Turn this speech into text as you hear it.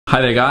Hi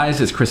there guys,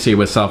 it's Chris here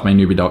with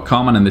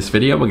selfmadenewbie.com, and in this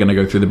video we're going to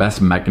go through the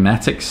best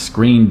magnetic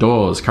screen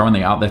doors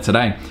currently out there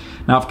today.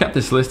 Now I've kept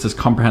this list as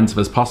comprehensive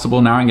as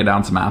possible, narrowing it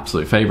down to my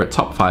absolute favorite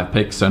top 5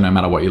 picks, so no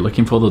matter what you're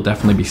looking for, there'll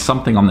definitely be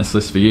something on this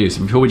list for you.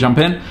 So before we jump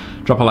in,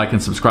 drop a like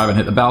and subscribe and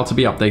hit the bell to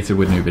be updated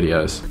with new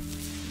videos.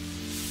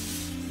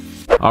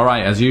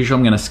 Alright, as usual,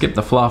 I'm going to skip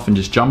the fluff and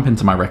just jump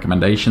into my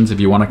recommendations. If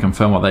you want to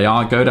confirm what they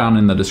are, go down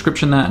in the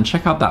description there and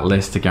check out that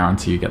list to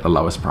guarantee you get the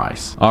lowest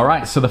price.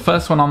 Alright, so the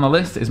first one on the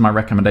list is my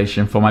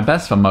recommendation for my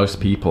best for most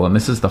people, and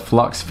this is the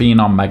Flux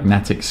Phenom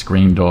Magnetic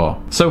Screen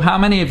Door. So how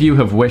many of you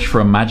have wished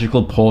for a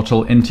magical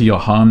portal into your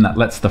home that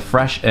lets the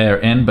fresh air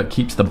in but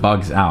keeps the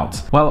bugs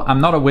out? Well,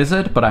 I'm not a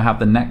wizard, but I have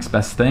the next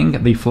best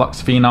thing, the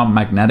Flux Phenom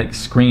Magnetic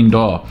Screen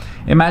Door.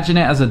 Imagine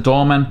it as a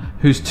doorman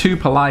who's too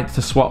polite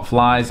to swat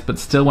flies but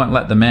still won't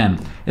let them in.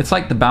 It's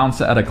like the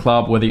bouncer at a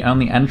club where the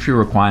only entry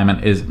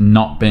requirement is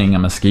not being a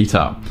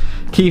mosquito.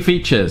 Key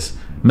features.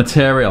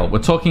 Material. We're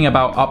talking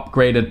about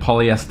upgraded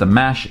polyester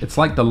mesh. It's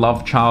like the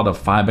love child of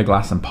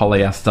fiberglass and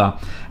polyester,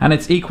 and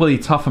it's equally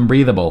tough and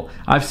breathable.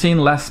 I've seen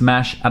less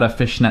mesh at a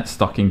fishnet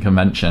stocking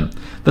convention.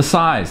 The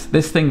size.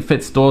 This thing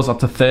fits doors up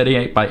to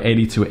 38 by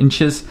 82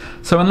 inches,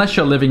 so unless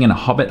you're living in a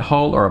hobbit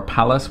hole or a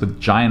palace with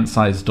giant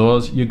sized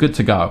doors, you're good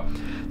to go.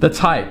 The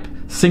type.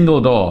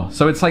 Single door,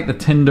 so it's like the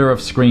Tinder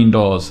of screen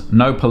doors.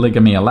 No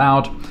polygamy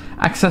allowed.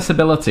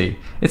 Accessibility.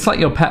 It's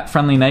like your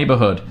pet-friendly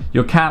neighborhood.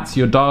 Your cats,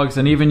 your dogs,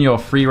 and even your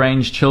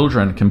free-range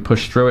children can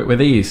push through it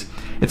with ease.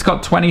 It's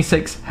got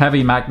 26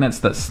 heavy magnets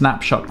that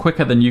snapshot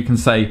quicker than you can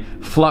say,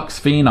 Flux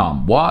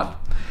Phenom, what?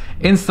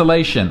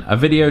 Installation. A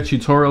video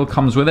tutorial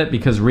comes with it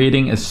because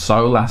reading is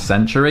so last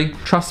century.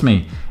 Trust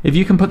me, if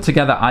you can put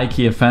together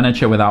IKEA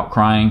furniture without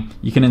crying,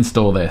 you can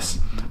install this.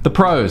 The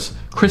pros.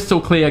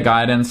 Crystal clear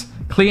guidance,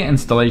 clear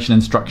installation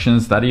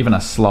instructions that even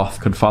a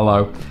sloth could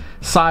follow.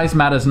 Size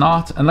matters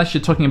not, unless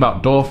you're talking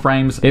about door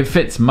frames. It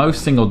fits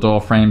most single door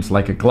frames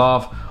like a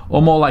glove,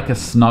 or more like a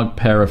snug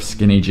pair of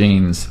skinny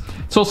jeans.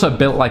 It's also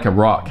built like a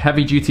rock,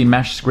 heavy duty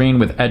mesh screen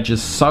with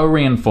edges so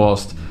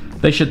reinforced,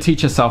 they should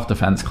teach a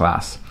self-defense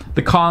class.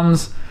 The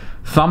cons,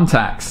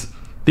 thumbtacks.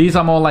 These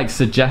are more like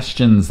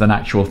suggestions than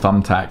actual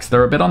thumbtacks.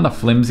 They're a bit on the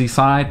flimsy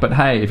side, but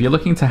hey, if you're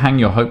looking to hang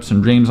your hopes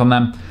and dreams on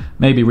them,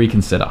 maybe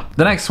reconsider.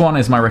 The next one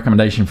is my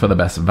recommendation for the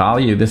best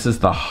value. This is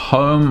the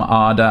Home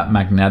Arda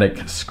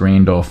Magnetic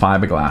Screen Door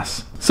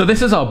Fiberglass. So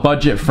this is our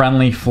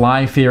budget-friendly,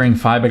 fly-fearing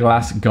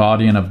fiberglass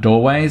guardian of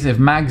doorways. If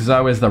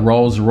Magzo is the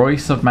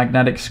Rolls-Royce of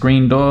magnetic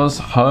screen doors,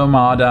 Home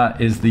Arda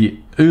is the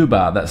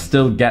Uber that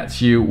still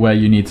gets you where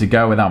you need to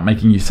go without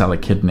making you sell a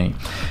kidney.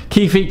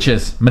 Key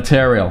features.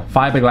 Material.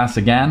 Fiberglass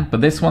again,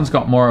 but this one's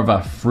got more of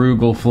a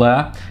frugal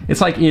flair.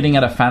 It's like eating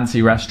at a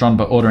fancy restaurant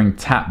but ordering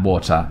tap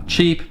water.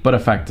 Cheap but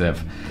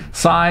effective.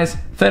 Size,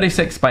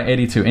 36 by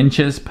 82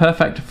 inches,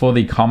 perfect for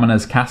the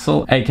commoner's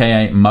castle,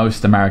 aka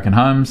most American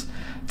homes.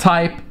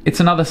 Type, it's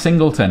another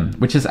singleton,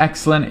 which is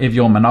excellent if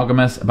you're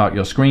monogamous about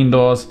your screen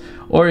doors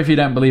or if you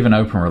don't believe in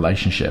open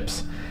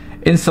relationships.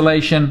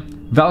 Installation,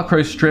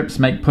 Velcro strips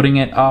make putting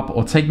it up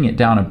or taking it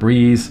down a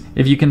breeze.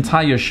 If you can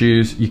tie your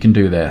shoes, you can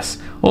do this.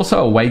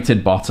 Also a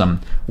weighted bottom.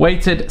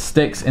 Weighted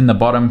sticks in the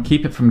bottom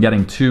keep it from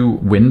getting too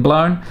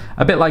windblown.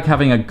 A bit like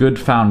having a good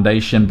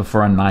foundation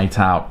before a night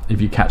out,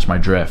 if you catch my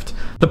drift.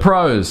 The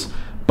pros.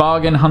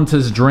 Bargain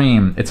hunter's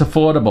dream. It's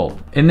affordable.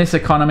 In this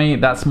economy,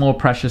 that's more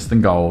precious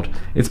than gold.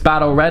 It's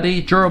battle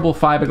ready. Durable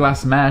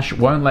fiberglass mesh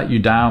won't let you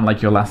down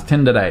like your last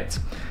Tinder date.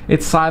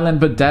 It's silent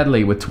but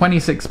deadly with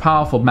 26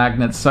 powerful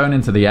magnets sewn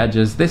into the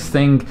edges. This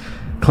thing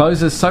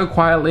closes so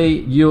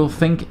quietly you'll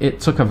think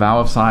it took a vow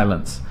of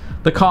silence.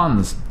 The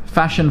cons.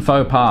 Fashion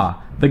faux pas.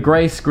 The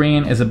grey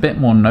screen is a bit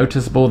more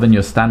noticeable than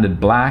your standard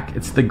black.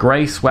 It's the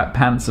grey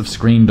sweatpants of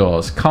screen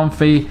doors.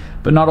 Comfy,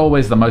 but not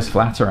always the most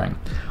flattering.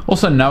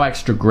 Also no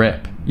extra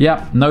grip.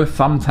 Yep, no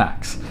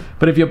thumbtacks.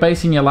 But if you're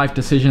basing your life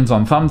decisions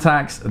on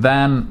thumbtacks,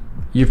 then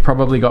you've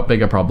probably got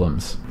bigger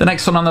problems. The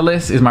next one on the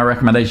list is my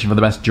recommendation for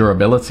the best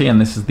durability, and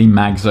this is the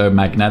Magzo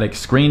Magnetic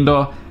Screen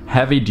Door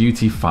Heavy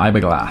Duty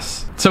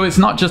Fiberglass. So it's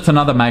not just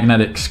another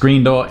magnetic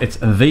screen door, it's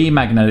the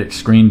magnetic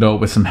screen door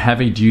with some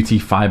heavy duty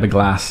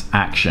fiberglass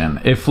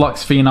action. If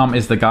Flux Phenom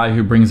is the guy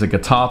who brings a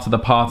guitar to the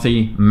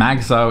party,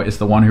 Magzo is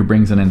the one who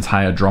brings an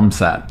entire drum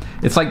set.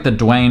 It's like the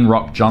Dwayne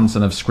Rock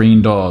Johnson of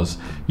screen doors.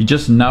 You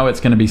just know it's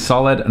going to be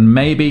solid, and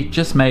maybe,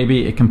 just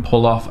maybe, it can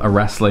pull off a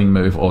wrestling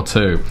move or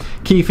two.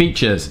 Key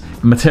features.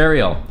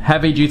 Material.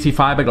 Heavy duty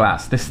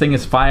fiberglass. This thing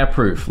is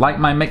fireproof, like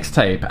my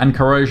mixtape, and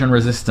corrosion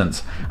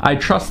resistant. I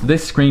trust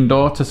this screen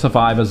door to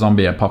survive a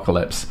zombie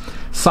apocalypse.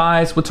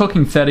 Size, we're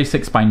talking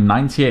 36 by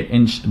 98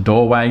 inch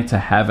doorway to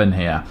heaven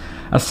here.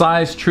 A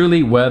size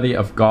truly worthy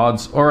of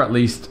gods, or at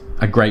least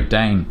a Great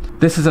Dane.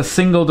 This is a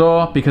single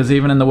door because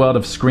even in the world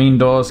of screen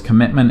doors,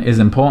 commitment is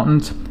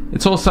important.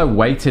 It's also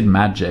weighted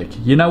magic.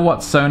 You know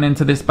what's sewn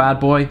into this bad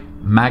boy?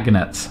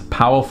 Magnets,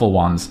 powerful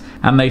ones,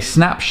 and they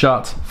snap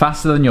shut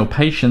faster than your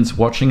patience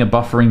watching a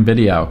buffering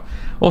video.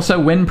 Also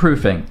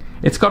windproofing.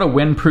 It's got a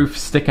windproof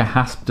sticker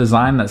hasp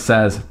design that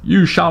says,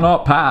 "You shall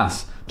not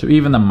pass," to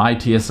even the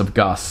mightiest of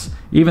gusts.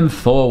 Even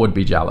Thor would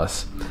be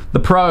jealous. The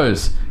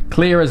pros.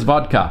 clear as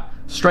vodka.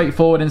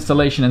 Straightforward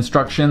installation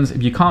instructions.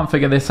 If you can't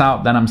figure this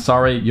out, then I'm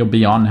sorry, you're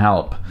beyond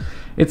help.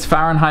 It's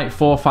Fahrenheit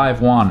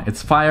 451.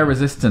 It's fire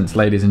resistant,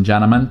 ladies and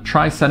gentlemen.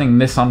 Try setting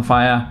this on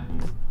fire,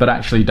 but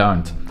actually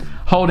don't.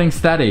 Holding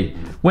steady.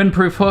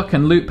 Windproof hook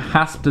and loop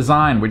hasp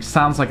design, which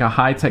sounds like a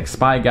high-tech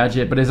spy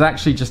gadget, but is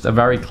actually just a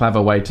very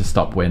clever way to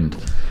stop wind.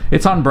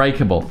 It's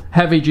unbreakable.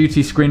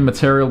 Heavy-duty screen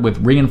material with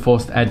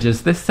reinforced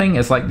edges. This thing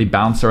is like the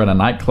bouncer at a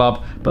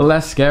nightclub, but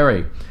less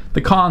scary.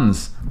 The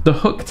cons. The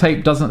hook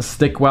tape doesn't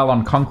stick well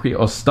on concrete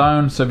or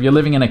stone, so if you're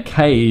living in a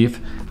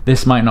cave,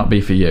 this might not be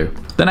for you.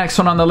 The next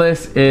one on the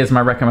list is my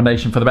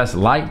recommendation for the best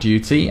light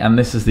duty, and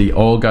this is the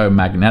Orgo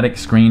magnetic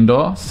screen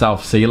door,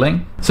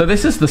 self-sealing. So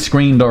this is the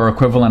screen door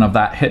equivalent of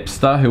that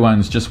hipster who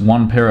owns just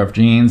one pair of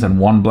jeans and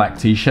one black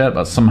t-shirt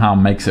but somehow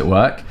makes it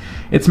work.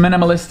 It's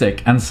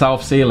minimalistic and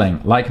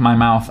self-sealing, like my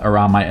mouth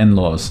around my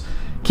in-laws.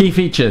 Key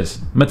features: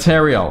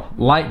 material,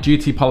 light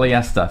duty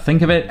polyester.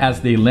 Think of it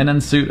as the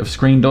linen suit of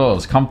screen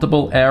doors.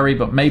 Comfortable, airy,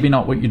 but maybe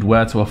not what you'd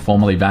wear to a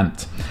formal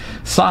event.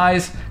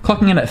 Size,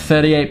 clocking in at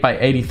 38 by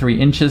 83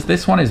 inches.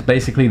 This one is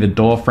basically the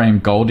door frame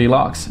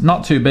Goldilocks.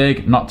 Not too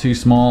big, not too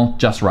small,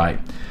 just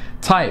right.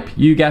 Type,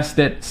 you guessed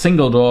it,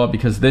 single door,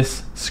 because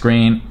this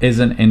screen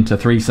isn't into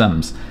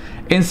threesomes.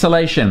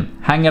 Installation,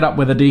 hang it up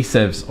with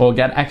adhesives or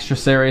get extra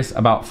serious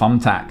about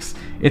thumbtacks.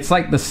 It's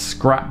like the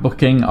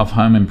scrapbooking of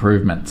home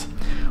improvement.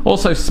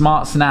 Also,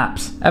 smart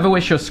snaps. Ever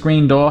wish your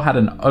screen door had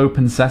an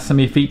open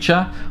sesame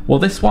feature? Well,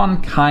 this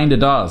one kinda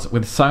does,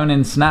 with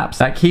sewn-in snaps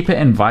that keep it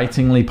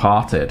invitingly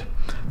parted.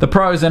 The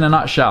pros in a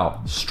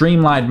nutshell: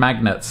 streamlined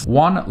magnets.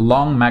 One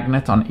long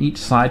magnet on each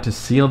side to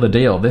seal the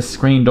deal. This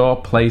screen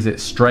door plays it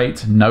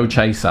straight, no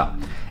chaser.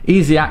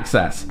 Easy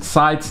access.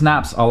 Side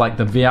snaps are like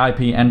the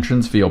VIP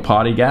entrance for your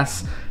party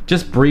guests.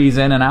 Just breeze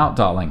in and out,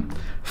 darling.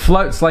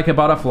 Floats like a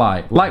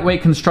butterfly.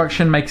 Lightweight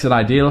construction makes it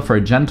ideal for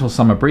a gentle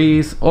summer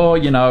breeze or,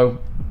 you know,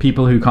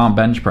 people who can't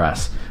bench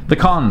press. The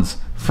cons: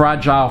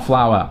 fragile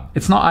flower.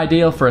 It's not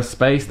ideal for a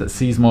space that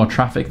sees more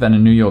traffic than a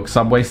New York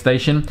subway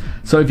station,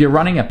 so if you're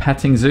running a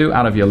petting zoo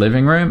out of your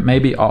living room,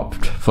 maybe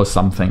opt for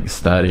something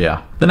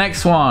sturdier. The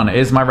next one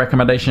is my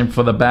recommendation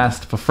for the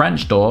best for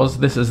French doors.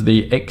 This is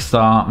the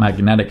Ixstar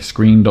magnetic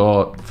screen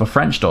door for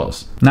French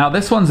doors. Now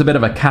this one's a bit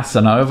of a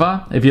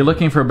Casanova. If you're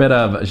looking for a bit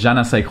of je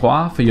ne sais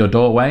quoi for your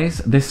doorways,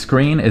 this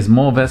screen is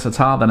more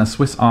versatile than a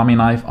Swiss Army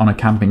knife on a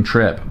camping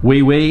trip.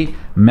 Oui, oui,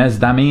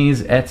 mes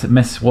amis et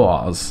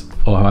messieurs,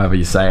 or however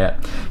you say it.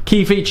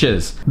 Key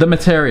features: the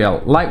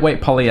material,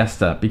 lightweight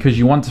polyester, because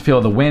you want to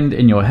feel the wind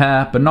in your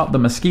hair but not the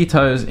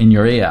mosquitoes in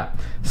your ear.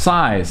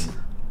 Size,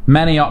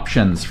 many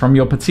options, from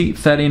your petite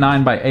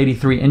 39 by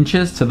 83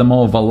 inches to the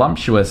more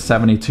voluptuous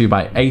 72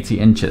 by 80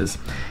 inches.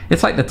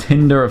 It's like the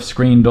Tinder of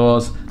screen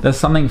doors. There's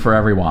something for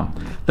everyone.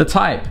 The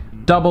type,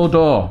 double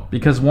door,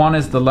 because one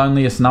is the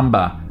loneliest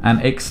number and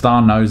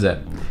Ixstar knows it.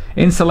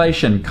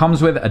 Insulation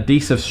comes with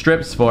adhesive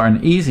strips for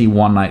an easy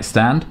one-night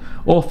stand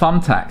or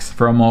thumbtacks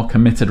for a more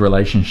committed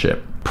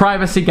relationship.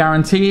 Privacy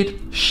guaranteed,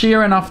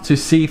 sheer enough to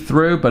see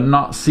through but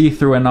not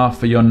see-through enough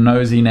for your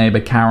nosy neighbor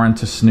Karen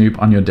to snoop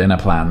on your dinner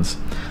plans.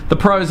 The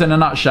pros in a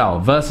nutshell: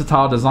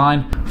 versatile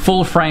design,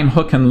 full frame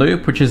hook and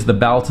loop, which is the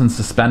belt and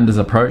suspenders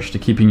approach to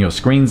keeping your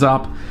screens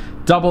up.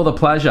 Double the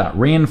pleasure,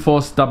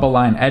 reinforced double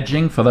line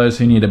edging for those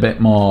who need a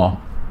bit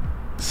more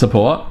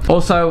support.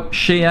 Also,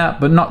 sheer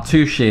but not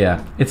too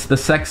sheer. It's the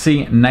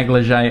sexy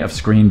negligee of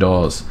screen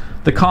doors.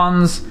 The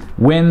cons: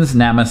 wind's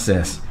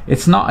nemesis.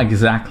 It's not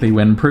exactly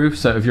windproof,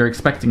 so if you're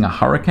expecting a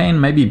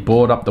hurricane, maybe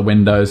board up the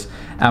windows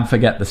and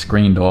forget the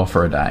screen door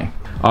for a day.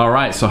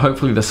 Alright, so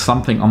hopefully there's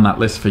something on that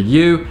list for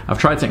you. I've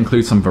tried to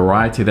include some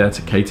variety there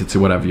to cater to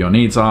whatever your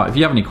needs are. If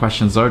you have any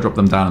questions though, drop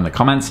them down in the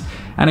comments.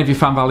 And if you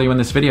found value in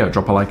this video,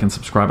 drop a like and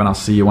subscribe, and I'll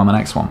see you on the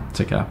next one.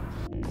 Take care.